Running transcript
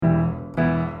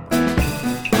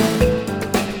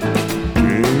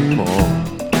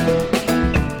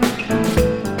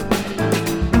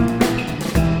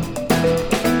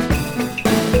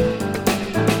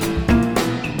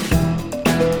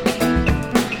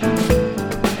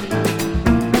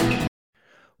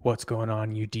What's going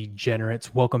on, you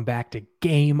degenerates? Welcome back to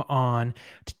Game On.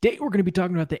 Today, we're going to be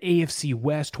talking about the AFC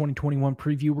West 2021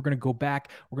 preview. We're going to go back.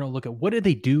 We're going to look at what did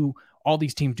they do, all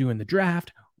these teams do in the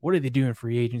draft. What did they do in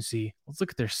free agency? Let's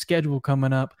look at their schedule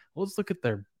coming up. Let's look at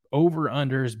their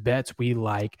over-unders, bets we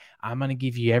like. I'm going to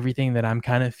give you everything that I'm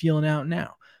kind of feeling out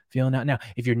now.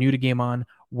 If you're new to Game On,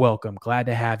 welcome. Glad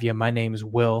to have you. My name is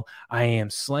Will. I am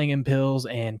slinging pills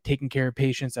and taking care of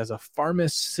patients as a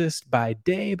pharmacist by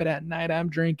day, but at night I'm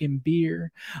drinking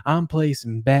beer, I'm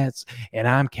placing bets, and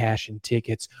I'm cashing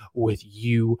tickets with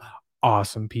you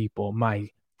awesome people, my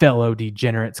fellow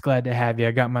degenerates. Glad to have you.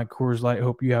 I got my Coors Light.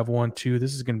 Hope you have one too.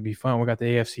 This is going to be fun. We got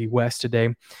the AFC West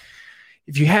today.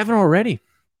 If you haven't already,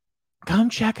 come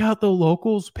check out the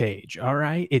Locals page. All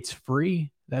right. It's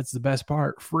free. That's the best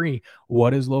part. Free.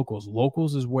 What is Locals?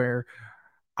 Locals is where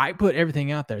I put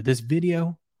everything out there. This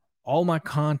video, all my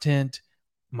content,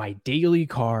 my daily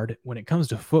card when it comes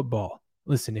to football.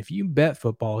 Listen, if you bet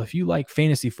football, if you like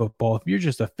fantasy football, if you're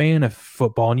just a fan of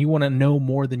football and you want to know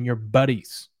more than your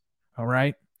buddies, all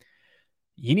right,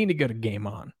 you need to go to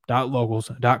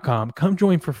gameon.locals.com. Come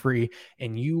join for free,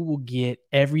 and you will get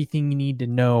everything you need to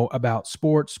know about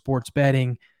sports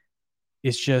betting.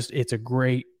 It's a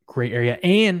great area.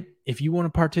 And if you want to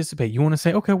participate, you want to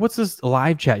say, okay, what's this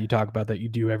live chat you talk about that you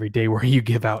do every day where you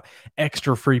give out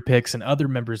extra free picks and other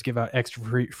members give out extra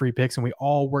free picks, and we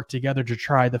all work together to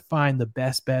try to find the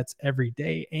best bets every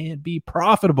day and be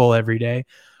profitable every day?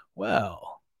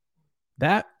 Well,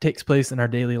 that takes place in our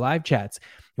daily live chats.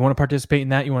 You want to participate in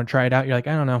that? You want to try it out? You're like,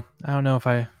 I don't know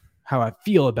how I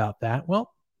feel about that.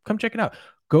 Well, come check it out.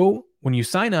 Go when you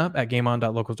sign up at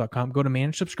gameon.locals.com, go to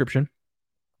manage subscription.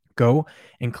 Go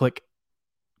and click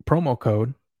promo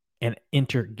code and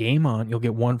enter Game On. You'll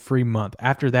get one free month.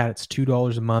 After that, it's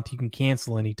 $2 a month. You can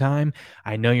cancel anytime.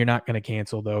 I know you're not going to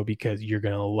cancel, though, because you're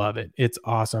going to love it. It's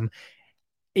awesome.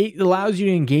 It allows you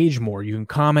to engage more. You can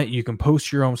comment. You can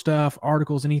post your own stuff,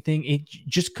 articles, anything.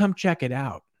 Just come check it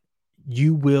out.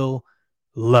 You will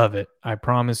love it. I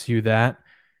promise you that.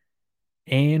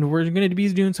 And we're going to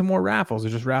be doing some more raffles. I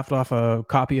just raffled off a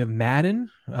copy of Madden.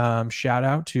 Shout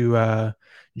out to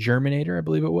Germinator, I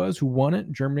believe it was, who won it.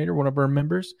 Germinator, one of our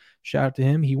members. Shout out to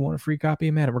him. He won a free copy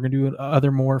of Madden. We're going to do other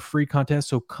more free contests.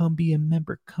 So come be a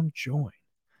member. Come join.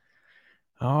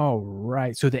 All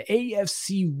right. So the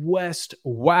AFC West.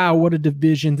 Wow, what a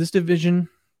division. This division,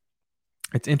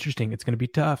 it's interesting. It's going to be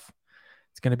tough.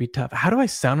 It's going to be tough. How do I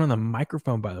sound on the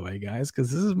microphone, by the way, guys?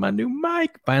 Because this is my new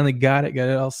mic. Finally got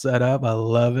it all set up. I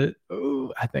love it.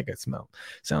 Oh, I think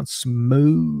sounds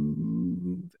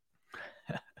smooth.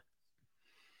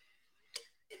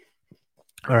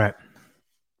 All right.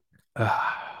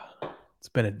 It's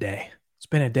been a day.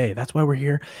 That's why we're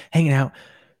here hanging out,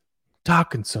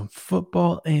 talking some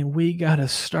football. And we got to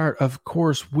start, of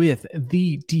course, with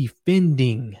the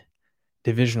defending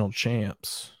divisional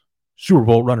champs, Super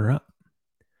Bowl runner-up,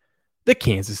 the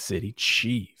Kansas City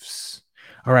Chiefs.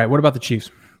 All right, what about the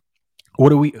Chiefs? What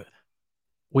do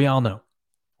we all know.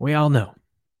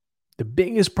 The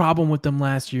biggest problem with them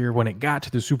last year when it got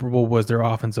to the Super Bowl was their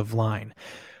offensive line.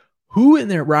 Who in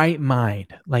their right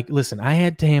mind? Like, listen, I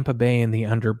had Tampa Bay in the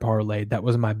under parlay. That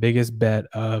was my biggest bet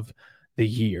of the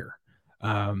year.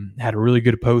 Had a really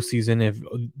good postseason. If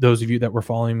those of you that were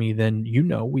following me, then you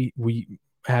know we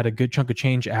had a good chunk of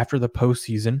change after the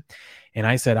postseason. And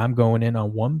I said, I'm going in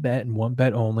on one bet and one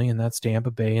bet only, and that's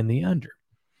Tampa Bay in the under.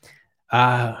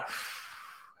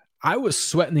 I was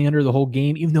sweating the under the whole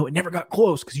game, even though it never got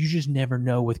close, because you just never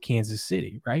know with Kansas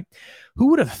City, right?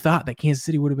 Who would have thought that Kansas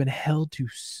City would have been held to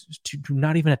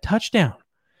not even a touchdown?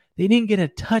 They didn't get a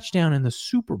touchdown in the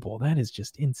Super Bowl. That is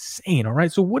just insane, all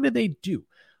right? So what did they do?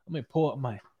 Let me pull up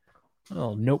my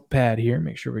little notepad here,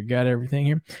 make sure we got everything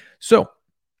here. So,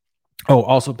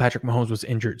 also Patrick Mahomes was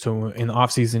injured. So in the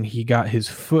offseason, he got his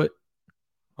foot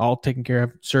all taken care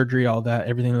of, surgery, all that.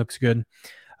 Everything looks good.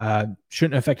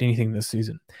 Shouldn't affect anything this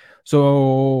season.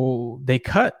 So they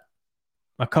cut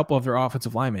a couple of their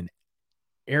offensive linemen.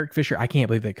 Eric Fisher, I can't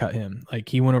believe they cut him. Like,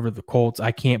 he went over to the Colts.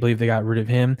 I can't believe they got rid of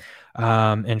him.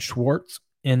 And Schwartz.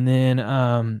 And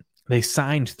then they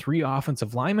signed 3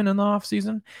 offensive linemen in the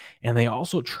offseason, and they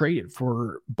also traded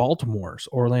for Baltimore's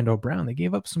Orlando Brown. They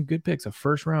gave up some good picks. A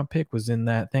first-round pick was in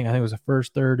that thing. I think it was a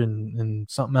first, third, and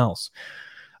something else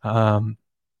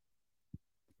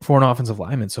for an offensive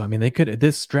lineman. So, I mean,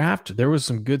 this draft, there was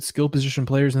some good skill position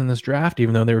players in this draft,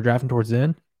 even though they were drafting towards the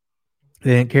end.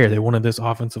 They didn't care. They wanted this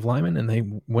offensive lineman, and they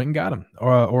went and got him,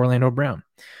 Orlando Brown.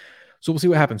 So we'll see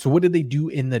what happens. So what did they do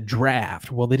in the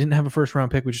draft? Well, they didn't have a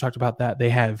first-round pick. We just talked about that. They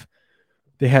had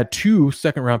 2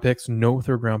 second-round picks, no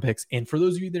third-round picks. And for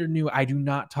those of you that are new, I do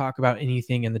not talk about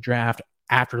anything in the draft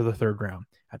after the third round.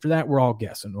 After that, we're all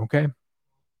guessing, okay?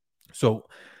 So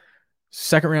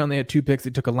second round, they had 2 picks. They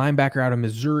took a linebacker out of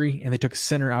Missouri, and they took a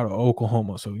center out of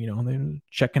Oklahoma. So, they're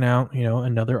checking out,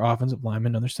 another offensive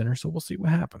lineman, another center. So we'll see what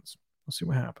happens.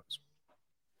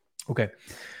 Okay.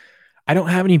 I don't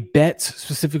have any bets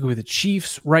specifically with the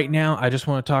Chiefs right now. I just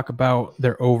want to talk about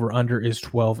their over-under is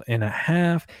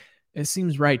 12.5. It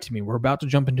seems right to me. We're about to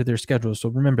jump into their schedule. So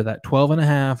remember that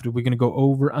 12.5. We're going to go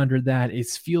over under that. It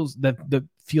feels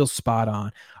spot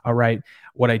on. All right.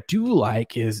 What I do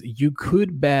like is you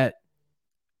could bet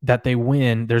that they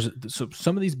win. There's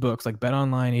some of these books like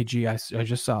BetOnline AG. I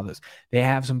just saw this. They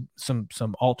have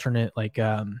some alternate, like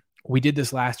we did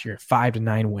this last year, 5 to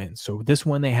 9 wins. So this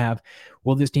one they have,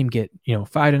 will this team get 5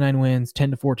 to 9 wins,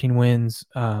 10 to 14 wins,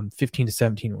 15 to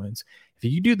 17 wins?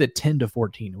 If you do the 10 to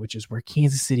 14, which is where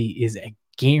Kansas City is a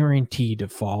guaranteed to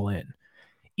fall in,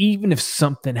 even if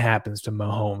something happens to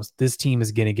Mahomes, this team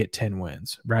is going to get 10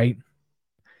 wins, right?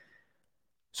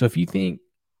 So if you think,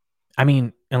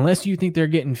 unless you think they're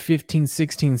getting 15,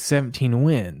 16, 17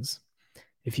 wins,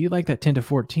 if you like that 10 to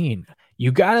 14,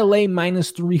 you got to lay minus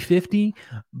 350,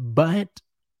 but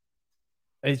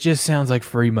it just sounds like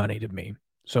free money to me.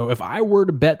 So if I were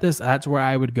to bet this, that's where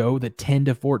I would go, the 10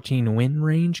 to 14 win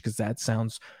range, because that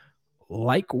sounds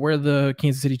like where the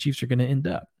Kansas City Chiefs are going to end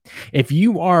up. If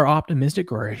you are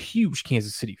optimistic or a huge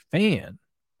Kansas City fan,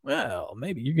 well,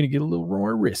 maybe you're going to get a little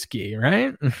more risky,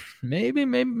 right? maybe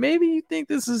you think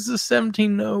this is a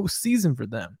 17-0 season for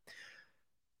them.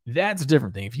 That's a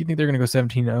different thing. If you think they're going to go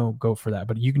 17-0, go for that.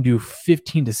 But you can do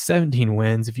 15 to 17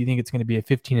 wins if you think it's going to be a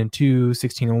 15-2,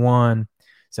 16-1,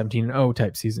 17-0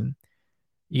 type season.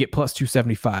 You get plus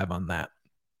 275 on that.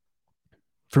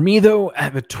 For me, though, I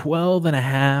have a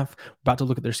 12.5. About to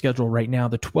look at their schedule right now.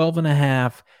 The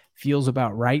 12.5 feels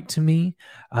about right to me.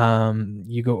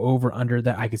 You go over under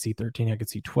that. I could see 13. I could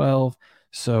see 12.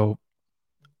 So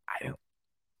I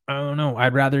don't know.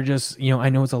 I'd rather just, I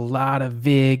know it's a lot of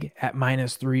VIG at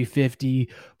minus 350,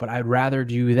 but I'd rather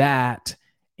do that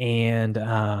and,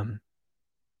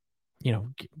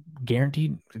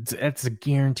 guaranteed. That's a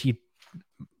guaranteed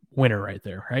winner right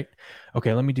there, right?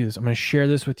 Okay, let me do this. I'm going to share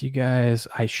this with you guys.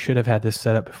 I should have had this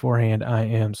set up beforehand. I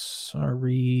am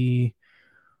sorry.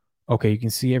 Okay, you can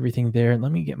see everything there.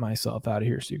 Let me get myself out of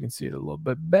here so you can see it a little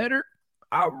bit better.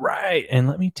 All right, and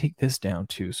let me take this down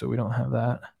too so we don't have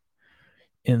that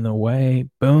in the way.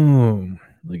 Boom.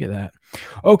 Look at that.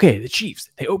 Okay, the Chiefs,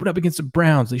 they open up against the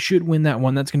Browns. They should win that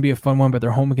one. That's going to be a fun one, but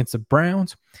they're home against the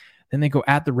Browns. Then they go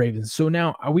at the Ravens. So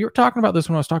now we were talking about this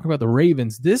when I was talking about the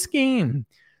Ravens. This game,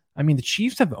 the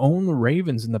Chiefs have owned the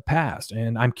Ravens in the past,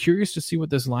 and I'm curious to see what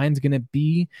this line's going to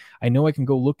be. I know I can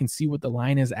go look and see what the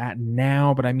line is at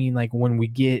now, but when we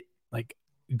get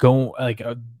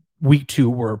week 2,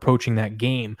 we're approaching that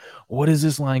game. What is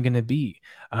this line going to be?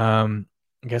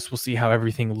 I guess we'll see how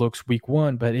everything looks week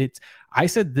 1, but I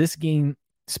said this game,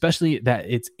 especially that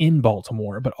it's in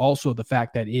Baltimore, but also the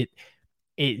fact that it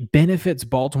benefits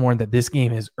Baltimore that this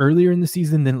game is earlier in the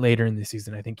season than later in the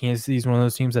season. I think Kansas City is one of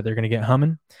those teams that they're going to get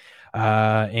humming.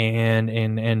 And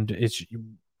it's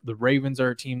the Ravens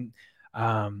are a team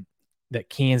that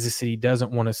Kansas City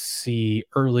doesn't want to see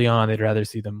early on. They'd rather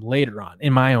see them later on.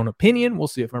 In my own opinion, we'll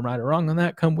see if I'm right or wrong on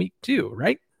that come week 2,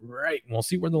 right? Right. We'll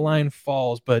see where the line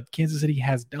falls, but Kansas City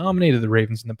has dominated the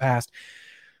Ravens in the past.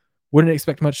 Wouldn't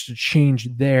expect much to change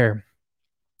there.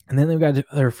 And then they've got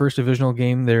their first divisional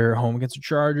game. They're home against the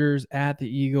Chargers, at the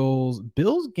Eagles,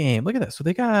 Bills game. Look at that. So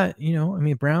they got,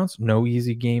 Browns, no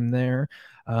easy game there.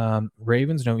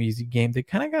 Ravens, no easy game. They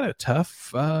kind of got a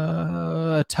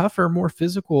tougher, more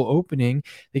physical opening.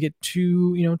 They get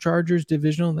 2, Chargers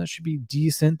divisional. That should be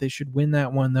decent. They should win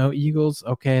that one, though. Eagles,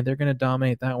 okay, they're going to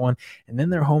dominate that one. And then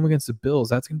they're home against the Bills.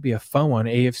 That's going to be a fun one,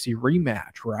 AFC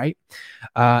rematch, right?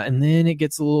 And then it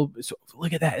gets a little, so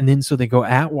look at that. And then so they go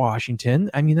at Washington.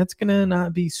 That's going to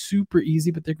not be super easy,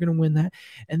 but they're going to win that.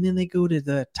 And then they go to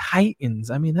the Titans.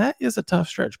 That is a tough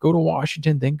stretch. Go to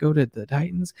Washington, then go to the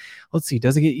Titans. Let's see.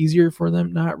 Does it get easier for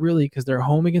them? Not really, because they're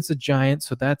home against the Giants.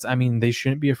 So that's, they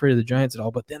shouldn't be afraid of the Giants at all,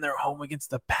 but then they're home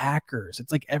against the Packers.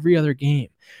 It's like every other game.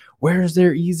 Where's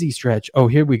their easy stretch? Oh,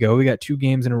 here we go. We got 2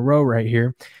 games in a row right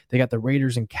here. They got the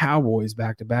Raiders and Cowboys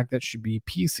back to back. That should be a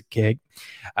piece of cake.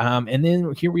 And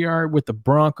then here we are with the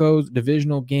Broncos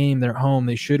divisional game. They're home.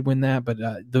 They should win that. But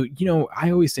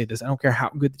I always say this. I don't care how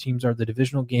good the teams are. The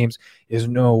divisional games is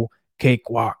no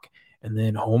cakewalk. And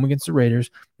then home against the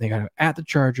Raiders. They got at the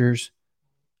Chargers.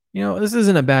 This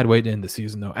isn't a bad way to end the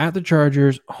season, though. At the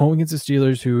Chargers, home against the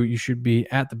Steelers, who you should be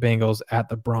at the Bengals, at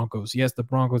the Broncos. Yes, the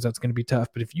Broncos, that's going to be tough.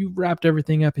 But if you've wrapped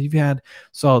everything up, if you've had a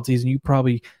solid season, you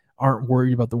probably aren't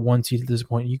worried about the 1 seed at this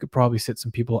point. You could probably sit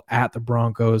some people at the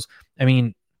Broncos. I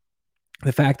mean,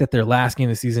 the fact that their last game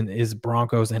of the season is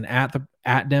Broncos and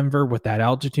at Denver with that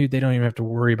altitude, they don't even have to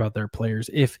worry about their players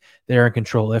if they're in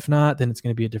control. If not, then it's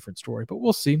going to be a different story, but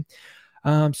we'll see.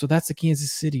 So that's the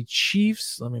Kansas City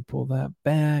Chiefs. Let me pull that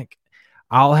back.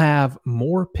 I'll have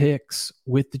more picks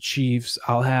with the Chiefs.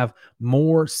 I'll have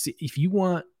more. If you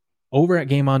want, over at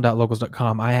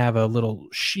gameon.locals.com, I have a little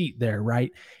sheet there, right?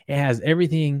 It has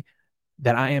everything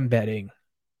that I am betting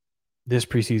this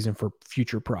preseason for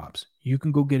future props. You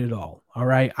can go get it all. All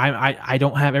right. I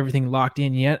don't have everything locked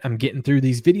in yet. I'm getting through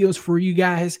these videos for you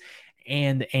guys.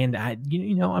 And I,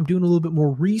 I'm doing a little bit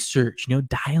more research,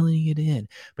 dialing it in.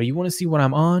 But you want to see what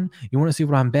I'm on, you want to see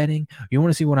what I'm betting, you want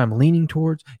to see what I'm leaning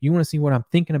towards, you want to see what I'm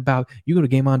thinking about, you go to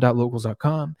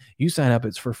gameon.locals.com, you sign up,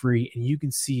 it's for free, and you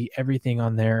can see everything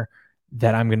on there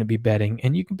that I'm going to be betting,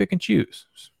 and you can pick and choose.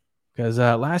 Because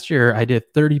last year I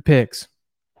did 30 picks.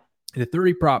 I did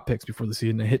 30 prop picks before the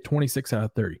season. I hit 26 out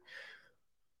of 30.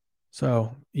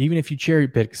 So even if you cherry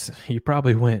picks, you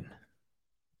probably went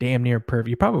damn near perfect.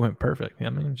 You probably went perfect. I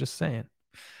mean, just saying.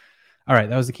 All right,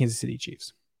 that was the Kansas City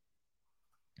Chiefs.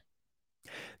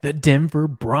 The Denver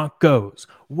Broncos.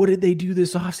 What did they do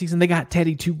this offseason? They got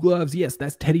Teddy Two Gloves. Yes,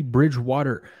 that's Teddy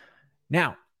Bridgewater.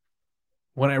 Now,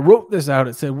 when I wrote this out,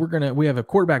 it said we have a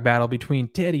quarterback battle between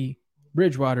Teddy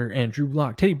Bridgewater and Drew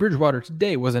Lock. Teddy Bridgewater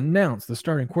today was announced the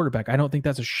starting quarterback. I don't think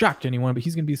that's a shock to anyone, but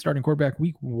he's going to be the starting quarterback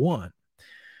week 1.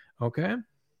 Okay.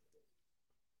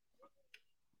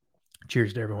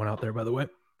 Cheers to everyone out there, by the way.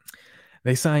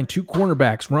 They signed 2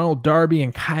 cornerbacks, Ronald Darby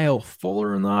and Kyle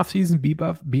Fuller, in the offseason.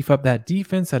 Beef up that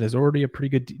defense. That is already a pretty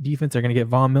good defense. They're going to get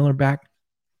Von Miller back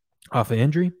off the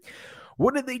injury.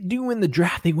 What did they do in the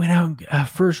draft? They went out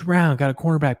first round, got a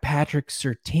cornerback, Patrick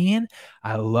Surtain.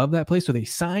 I love that play. So they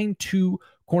signed 2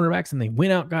 cornerbacks and they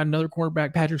went out, got another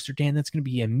cornerback, Patrick Surtain. That's going to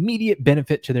be immediate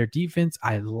benefit to their defense.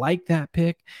 I like that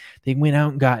pick. They went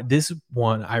out and got this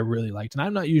one I really liked. And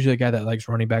I'm not usually a guy that likes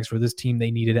running backs. For this team,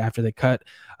 they needed after they cut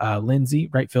Lindsey,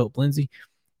 right? Philip Lindsay.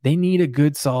 They need a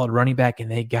good, solid running back, and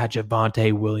they got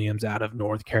Javonte Williams out of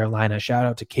North Carolina. Shout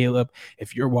out to Caleb.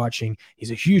 If you're watching,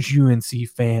 he's a huge UNC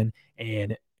fan,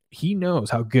 and he knows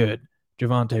how good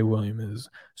Javonte Williams is.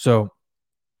 So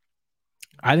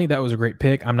I think that was a great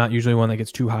pick. I'm not usually one that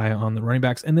gets too high on the running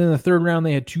backs. And then in the third round,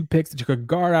 they had 2 picks. They took a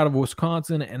guard out of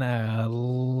Wisconsin and a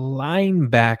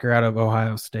linebacker out of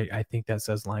Ohio State. I think that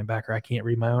says linebacker. I can't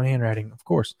read my own handwriting. Of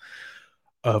course.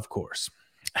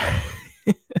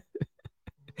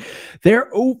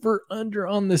 Their over-under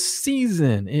on the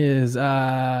season is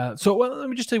let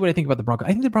me just tell you what I think about the Broncos.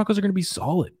 I think the Broncos are going to be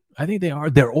solid. I think they are.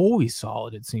 They're always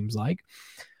solid, it seems like.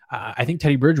 I think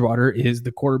Teddy Bridgewater is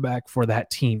the quarterback for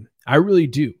that team. I really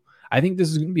do. I think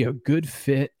this is going to be a good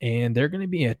fit, and they're going to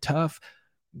be a tough,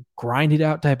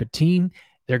 grinded-out type of team.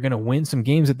 They're going to win some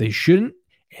games that they shouldn't,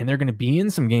 and they're going to be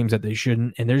in some games that they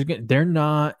shouldn't. And they're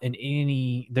not an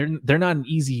easy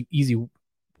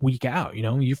week out.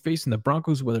 You're facing the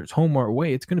Broncos, whether it's home or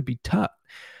away, it's going to be tough.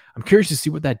 I'm curious to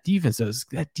see what that defense does.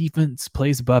 That defense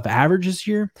plays above average this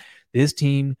year. This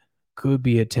team could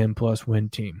be a 10+ win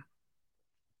team.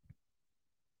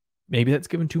 Maybe that's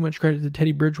giving too much credit to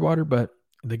Teddy Bridgewater, but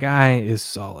the guy is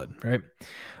solid, right?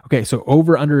 Okay, so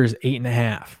over under is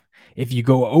 8.5. If you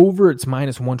go over, it's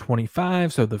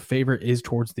 -125. So the favorite is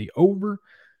towards the over.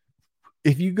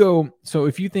 If you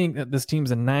think that this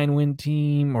team's a 9-win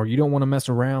team, or you don't want to mess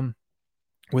around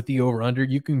with the over-under,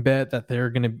 you can bet that they're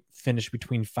going to finish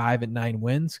between 5 and 9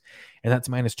 wins, and that's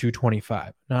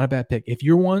 -225. Not a bad pick. If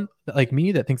you're one like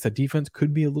me that thinks that defense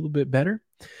could be a little bit better,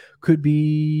 could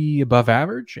be above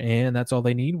average, and that's all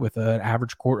they need with an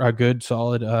average a good,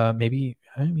 solid,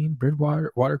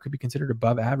 Bridgewater could be considered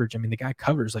above average. I mean, the guy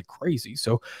covers like crazy.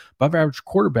 So above average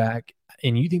quarterback,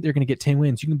 and you think they're going to get 10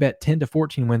 wins, you can bet 10 to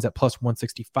 14 wins at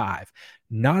 +165.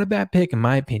 Not a bad pick, in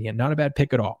my opinion. Not a bad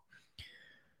pick at all.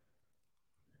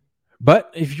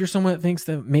 But if you're someone that thinks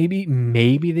that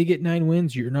maybe they get 9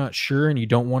 wins, you're not sure, and you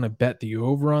don't want to bet the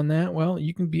over on that, well,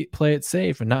 you can play it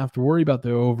safe and not have to worry about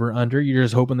the over under. You're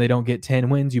just hoping they don't get 10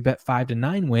 wins. You bet 5 to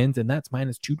 9 wins, and that's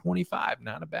 -225.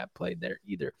 Not a bad play there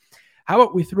either. How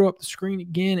about we throw up the screen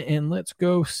again, and let's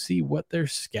go see what their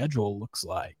schedule looks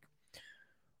like.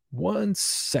 1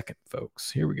 second,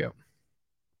 folks. Here we go.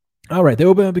 All right, they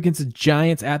open up against the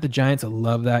Giants, at the Giants. I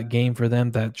love that game for them.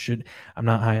 I'm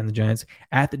not high on the Giants.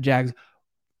 At the Jags.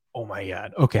 Oh my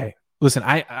God. Okay. Listen,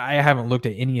 I haven't looked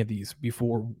at any of these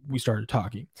before we started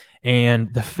talking.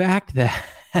 And the fact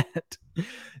that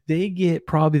they get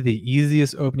probably the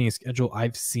easiest opening schedule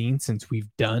I've seen since we've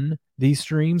done these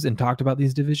streams and talked about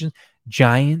these divisions.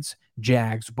 Giants,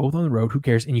 Jags, both on the road. Who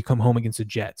cares? And you come home against the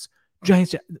Jets.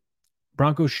 Giants,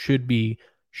 Broncos should be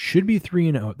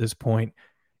 3-0 at this point,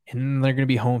 and they're going to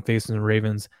be home facing the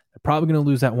Ravens. They're probably going to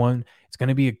lose that one. It's going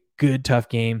to be a good, tough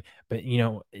game, but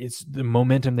it's the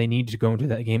momentum they need to go into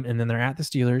that game. And then they're at the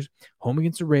Steelers, home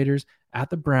against the Raiders, at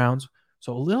the Browns.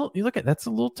 So you look at that's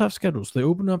a little tough schedule. So they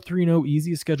open up 3-0,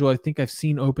 easiest schedule I think I've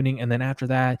seen opening. And then after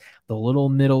that, the little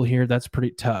middle here, that's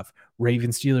pretty tough.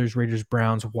 Ravens, Steelers, Raiders,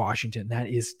 Browns, Washington. That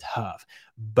is tough.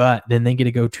 But then they get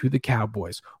to go to the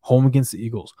Cowboys, home against the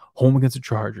Eagles, home against the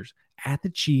Chargers, at the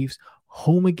Chiefs,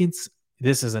 home against,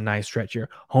 this is a nice stretch here,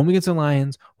 home against the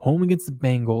Lions, home against the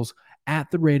Bengals,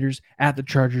 at the Raiders, at the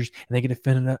Chargers, and they get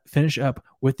to finish up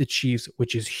with the Chiefs,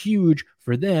 which is huge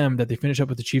for them that they finish up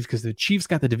with the Chiefs because the Chiefs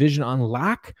got the division on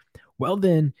lock. Well,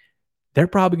 then they're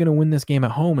probably going to win this game at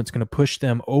home. It's going to push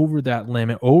them over that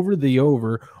limit, over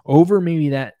maybe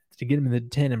that to get them in the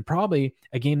 10, and probably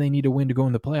a game they need to win to go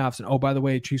in the playoffs. And oh, by the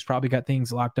way, Chiefs probably got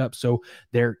things locked up, so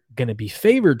they're going to be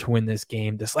favored to win this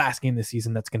game, this last game this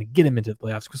season that's going to get them into the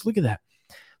playoffs. Because look at that.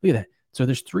 So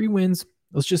there's 3 wins.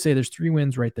 Let's just say there's 3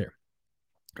 wins right there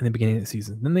in the beginning of the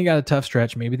season. Then they got a tough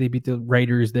stretch. Maybe they beat the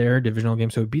Raiders there, divisional game.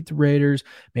 So beat the Raiders.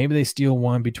 Maybe they steal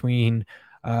one between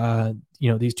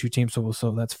these two teams.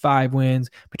 So that's 5 wins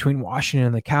between Washington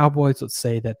and the Cowboys. Let's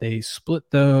say that they split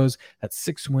those. That's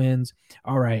 6 wins.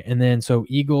 All right. And then so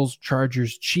Eagles,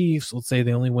 Chargers, Chiefs. Let's say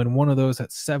they only win one of those.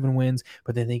 That's 7 wins.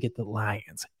 But then they get the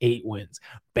Lions, 8 wins.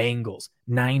 Bengals,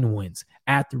 9 wins.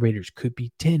 At the Raiders, could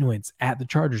be 10 wins. At the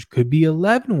Chargers, could be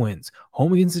 11 wins.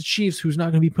 Home against the Chiefs, who's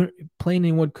not going to be playing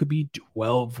anyone, could be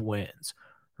 12 wins.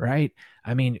 Right?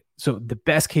 I mean, so the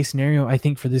best case scenario, I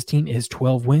think, for this team is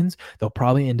 12 wins. They'll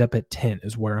probably end up at 10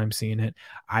 is where I'm seeing it.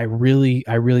 I really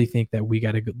think that we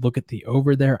got to look at the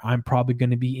over there. I'm probably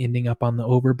going to be ending up on the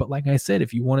over. But like I said,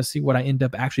 if you want to see what I end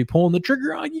up actually pulling the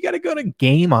trigger on, you got to go to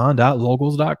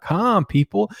gameon.locals.com,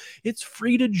 people. It's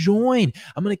free to join.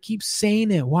 I'm going to keep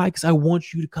saying it. Why? Because I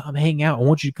want you to come hang out. I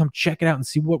want you to come check it out and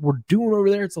see what we're doing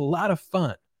over there. It's a lot of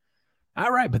fun.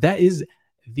 All right, but that is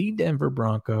the Denver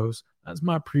Broncos. That's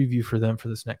my preview for them for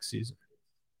this next season.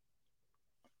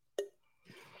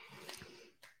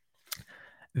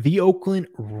 The Oakland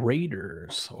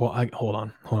Raiders. Well, hold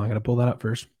on. I got to pull that up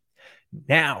first.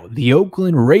 Now, the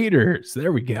Oakland Raiders.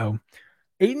 There we go.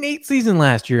 8-8 season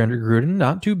last year under Gruden.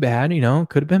 Not too bad,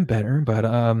 could have been better,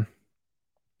 but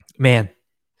man,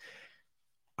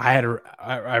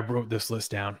 I wrote this list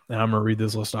down, and I'm gonna read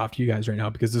this list off to you guys right now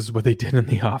because this is what they did in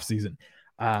the offseason.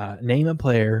 Name a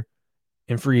player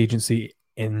in free agency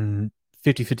in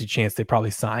 50-50 chance they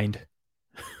probably signed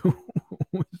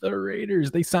with the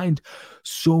Raiders. They signed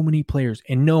so many players.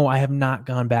 And no, I have not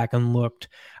gone back and looked.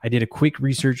 I did a quick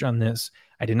research on this.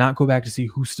 I did not go back to see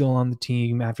who's still on the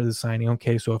team after the signing.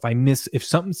 Okay, so if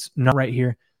something's not right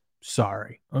here,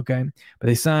 sorry. Okay, but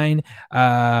they signed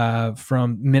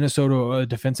from Minnesota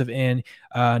defensive end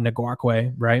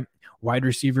Ngakoue, right? Wide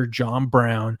receiver John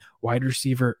Brown, wide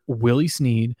receiver Willie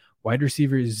Snead, wide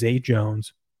receiver Zay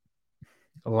Jones,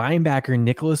 linebacker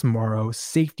Nicholas Morrow,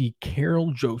 safety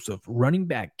Carol Joseph, running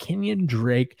back Kenyon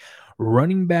Drake,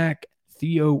 running back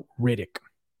Theo Riddick.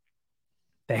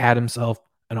 They had himself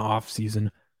an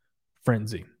off-season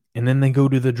frenzy. And then they go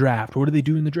to the draft. What do they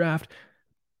do in the draft?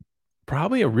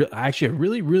 Probably a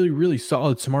really, really, really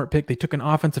solid, smart pick. They took an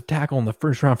offensive tackle in the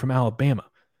first round from Alabama.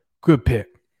 Good pick.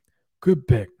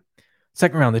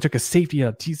 Second round, they took a safety out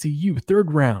of TCU.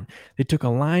 Third round, they took a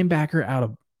linebacker out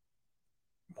of,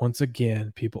 once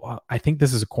again, people, I think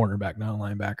this is a cornerback, not a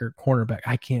linebacker. Cornerback.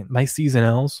 My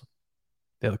seasonals,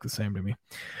 they look the same to me.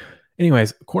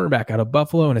 Anyways, cornerback out of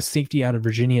Buffalo and a safety out of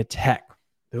Virginia Tech.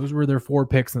 Those were their 4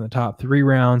 picks in the top 3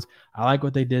 rounds. I like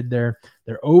what they did there.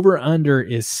 Their over-under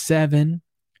is 7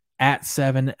 at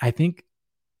 7. I think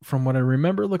from what I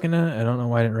remember looking at, I don't know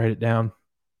why I didn't write it down.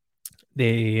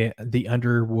 The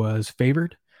under was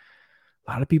favored.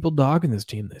 A lot of people dogging this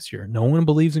team this year. No one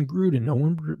believes in Gruden. No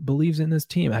one believes in this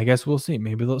team. I guess we'll see.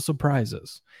 Maybe they'll surprise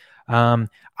us.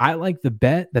 I like the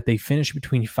bet that they finish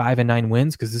between 5 and 9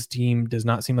 wins because this team does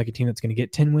not seem like a team that's going to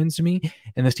get 10 wins to me.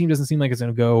 And this team doesn't seem like it's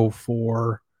going to go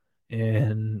 4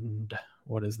 and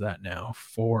what is that now?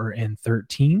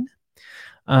 4-13.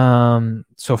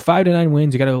 So 5 to 9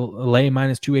 wins, you got to lay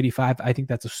minus 285. I think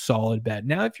that's a solid bet.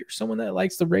 Now, if you're someone that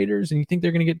likes the Raiders and you think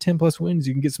they're going to get 10 plus wins,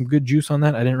 you can get some good juice on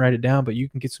that. I didn't write it down, but you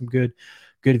can get some good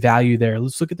value there.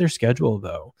 Let's look at their schedule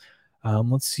though.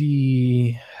 Let's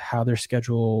see how their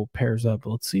schedule pairs up.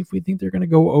 Let's see if we think they're going to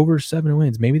go over 7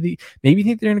 wins. Maybe you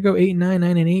think they're going to go 8-9,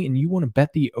 9-8, and you want to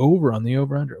bet the over on the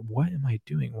over under. What am I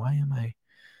doing? Why am I?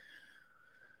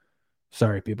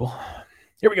 Sorry, people.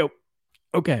 Here we go.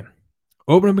 Okay.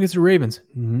 Open up against the Ravens,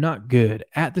 not good.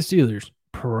 At the Steelers,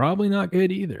 probably not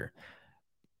good either.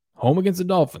 Home against the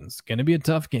Dolphins, going to be a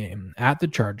tough game. At the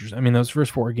Chargers, I mean, those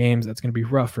first 4 games, that's going to be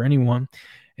rough for anyone.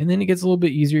 And then it gets a little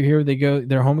bit easier here.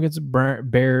 They're home against the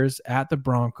Bears, at the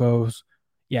Broncos.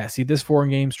 Yeah, see this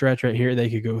 4-game stretch right here, they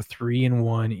could go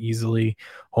 3-1 easily.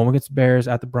 Home against the Bears,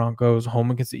 at the Broncos, home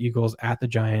against the Eagles, at the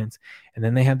Giants. And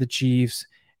then they have the Chiefs,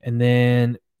 and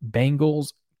then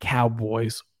Bengals,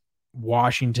 Cowboys,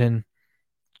 Washington,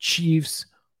 Chiefs,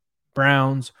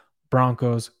 Browns,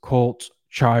 Broncos, Colts,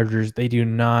 Chargers. They do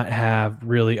not have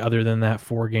really, other than that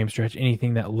 4-game stretch,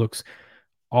 anything that looks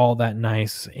all that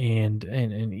nice and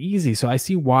easy. So I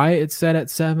see why it's set at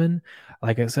 7.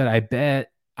 Like I said,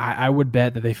 I would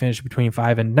bet that they finish between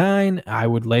 5 and 9. I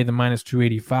would lay the minus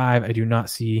 285. I do not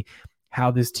see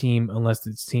how this team, unless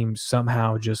this team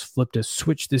somehow just flipped a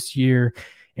switch this year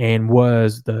and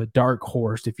was the dark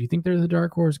horse. If you think they're the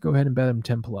dark horse, go ahead and bet them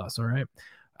 10 plus. All right.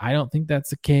 I don't think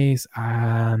that's the case.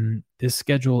 This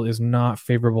schedule is not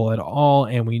favorable at all.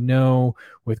 And we know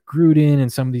with Gruden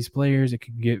and some of these players, it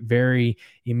can get very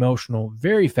emotional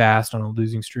very fast on a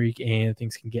losing streak, and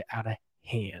things can get out of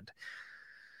hand.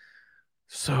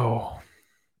 So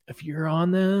if you're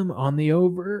on them, on the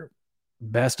over,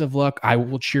 best of luck. I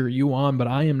will cheer you on, but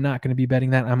I am not going to be betting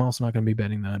that. I'm also not going to be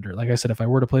betting the under. Like I said, if I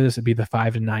were to play this, it'd be the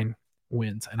 5 to 9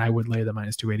 wins, and I would lay the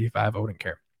minus 285. I wouldn't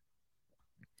care.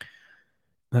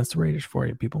 That's the Raiders for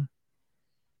you, people.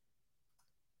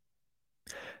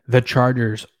 The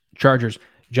Chargers.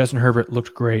 Justin Herbert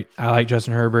looked great. I like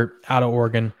Justin Herbert out of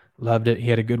Oregon. Loved it. He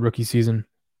had a good rookie season.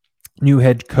 New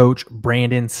head coach,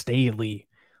 Brandon Staley.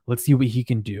 Let's see what he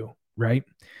can do, right?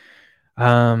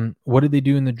 What did they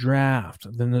do in the draft?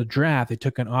 Then the draft, they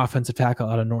took an offensive tackle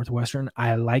out of Northwestern.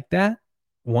 I like that.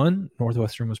 One,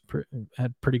 Northwestern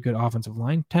had pretty good offensive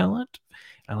line talent.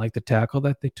 I like the tackle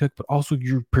that they took, but also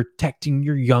you're protecting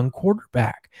your young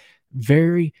quarterback.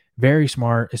 Very, very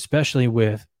smart, especially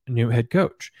with a new head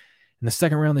coach. In the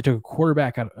second round, they took a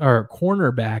cornerback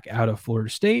out of Florida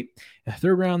State. In the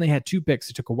third round, they had 2 picks.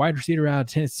 They took a wide receiver out of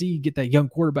Tennessee, get that young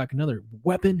quarterback another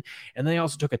weapon. And they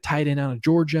also took a tight end out of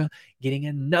Georgia, getting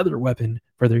another weapon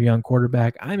for their young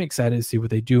quarterback. I'm excited to see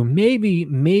what they do.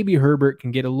 Maybe Herbert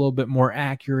can get a little bit more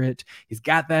accurate. He's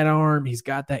got that arm. He's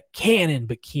got that cannon,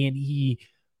 but can he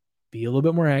be a little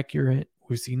bit more accurate?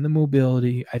 We've seen the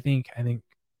mobility. I think,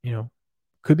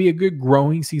 could be a good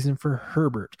growing season for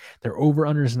Herbert. Their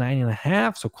over-under is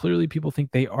 9.5, so clearly people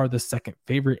think they are the second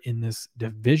favorite in this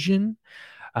division.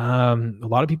 A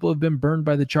lot of people have been burned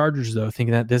by the Chargers, though,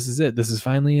 thinking that this is it. This is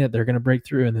finally it. They're going to break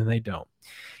through, and then they don't.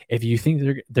 If you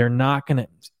think they're not going to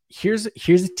 – here's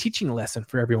a teaching lesson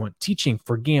for everyone, teaching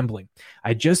for gambling.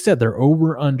 I just said their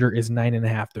over-under is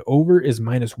 9.5. The over is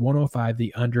minus 105.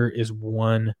 The under is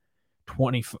minus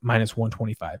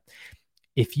 125.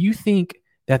 If you think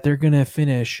that they're going to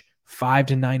finish 5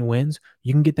 to 9 wins,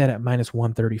 you can get that at minus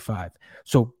 135.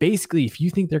 So basically, if you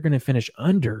think they're going to finish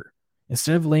under,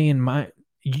 instead of laying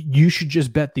you should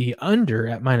just bet the under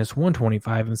at minus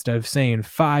 125 instead of saying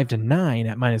 5 to 9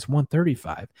 at minus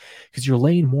 135, because you're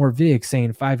laying more vig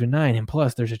saying 5 to 9. And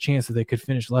plus, there's a chance that they could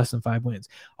finish less than 5 wins,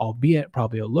 albeit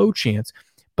probably a low chance,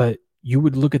 but you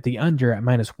would look at the under at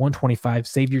minus 125,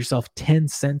 save yourself 10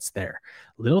 cents there.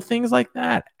 Little things like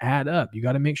that add up. You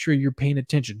got to make sure you're paying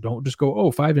attention. Don't just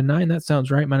go, 5 to 9, that sounds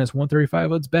right, minus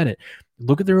 135, let's bet it.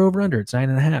 Look at their over-under. It's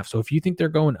 9.5. So if you think they're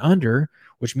going under,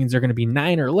 which means they're going to be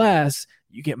 9 or less,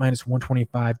 you get minus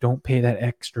 125. Don't pay that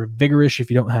extra vigorous if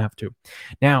you don't have to.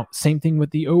 Now, same thing with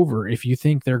the over. If you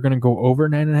think they're going to go over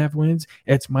 9.5 wins,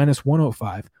 it's minus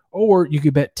 105. Or you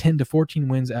could bet 10 to 14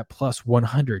 wins at plus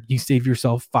 100. You save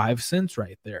yourself 5 cents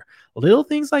right there. Little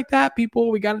things like that, people,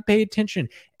 we got to pay attention.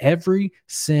 Every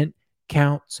cent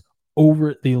counts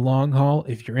over the long haul.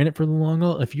 If you're in it for the long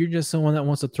haul, if you're just someone that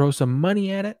wants to throw some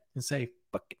money at it and say,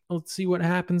 fuck it, let's see what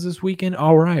happens this weekend.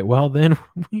 All right, well, then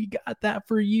we got that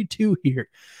for you too here.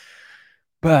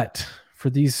 But for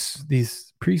these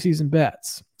preseason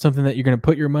bets, something that you're going to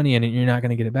put your money in and you're not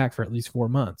going to get it back for at least 4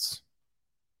 months.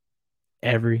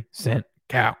 Every cent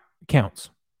counts.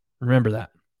 Remember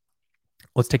that.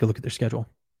 Let's take a look at their schedule.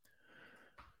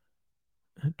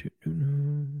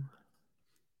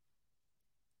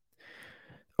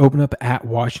 Open up at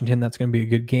Washington. That's going to be a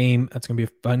good game. That's going to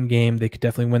be a fun game. They could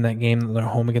definitely win that game. They're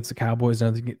home against the Cowboys.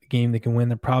 Another game they can win.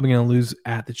 They're probably going to lose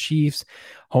at the Chiefs.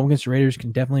 Home against the Raiders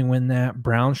can definitely win that.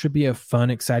 Browns should be a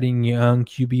fun, exciting, young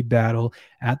QB battle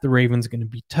At the Ravens, going to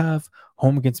be tough.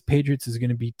 Home against Patriots is going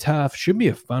to be tough. Should be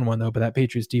a fun one, though, but that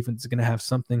Patriots defense is going to have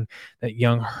something that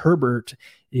young Herbert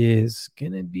is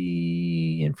going to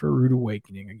be in for a rude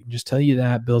awakening. I can just tell you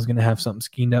that. Bill's going to have something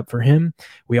schemed up for him.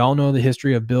 We all know the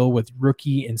history of Bill with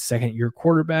rookie and second-year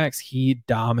quarterbacks. He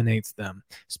dominates them,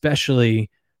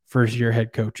 especially first-year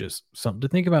head coaches. Something to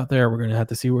think about there. We're going to have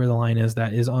to see where the line is.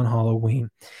 That is on Halloween.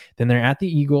 Then they're at the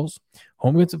Eagles,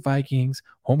 home against the Vikings,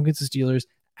 home against the Steelers,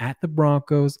 at the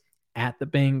Broncos, at the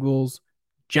Bengals,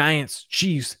 Giants,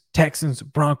 Chiefs, Texans,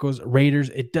 Broncos, Raiders.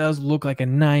 It does look like a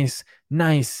nice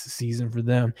season for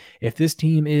them. If this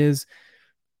team is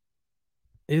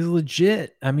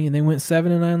legit, I mean, they went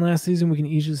 7-9 last season. We can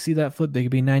easily see that flip. They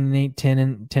could be 9-8,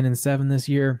 10-7 this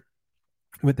year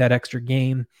with that extra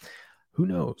game. Who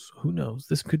knows?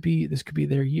 This could be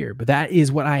their year. But that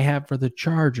is what I have for the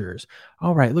Chargers.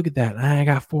 All right, look at that. I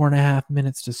got 4.5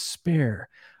 minutes to spare.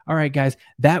 All right, guys,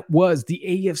 that was the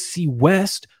AFC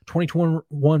West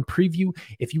 2021 preview.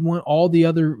 If you want all the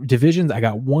other divisions, I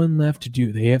got one left to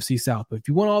do, the AFC South. But if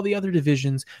you want all the other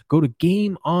divisions, go to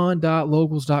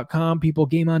gameon.locals.com. People,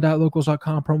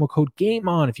 gameon.locals.com, promo code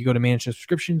GameOn. If you go to manage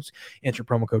subscriptions, enter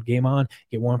promo code GameOn,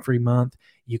 get 1 free month.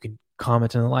 You can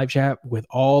comment in the live chat with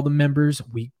all the members.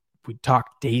 We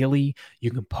talk daily. You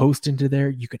can post into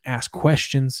there. You can ask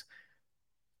questions.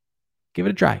 Give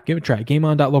it a try.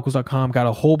 GameOn.locals.com. Got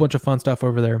a whole bunch of fun stuff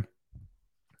over there.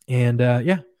 And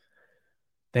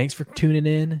thanks for tuning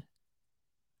in.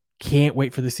 Can't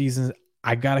wait for the season.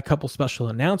 I got a couple special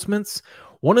announcements.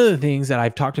 One of the things that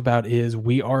I've talked about is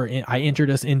I entered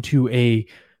us into a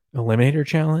Eliminator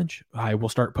challenge. I will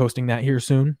start posting that here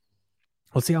soon.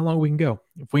 Let's see how long we can go.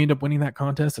 If we end up winning that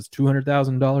contest, it's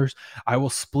 $200,000. I will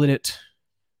split it,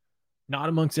 not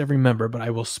amongst every member, but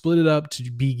I will split it up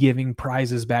to be giving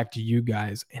prizes back to you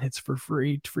guys. And it's for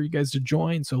free for you guys to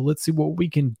join. So let's see what we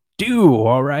can do.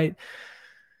 All right.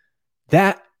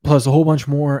 That plus a whole bunch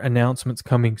more announcements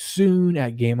coming soon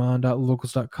at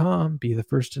gameon.locals.com. Be the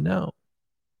first to know.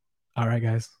 All right,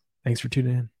 guys. Thanks for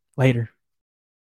tuning in. Later.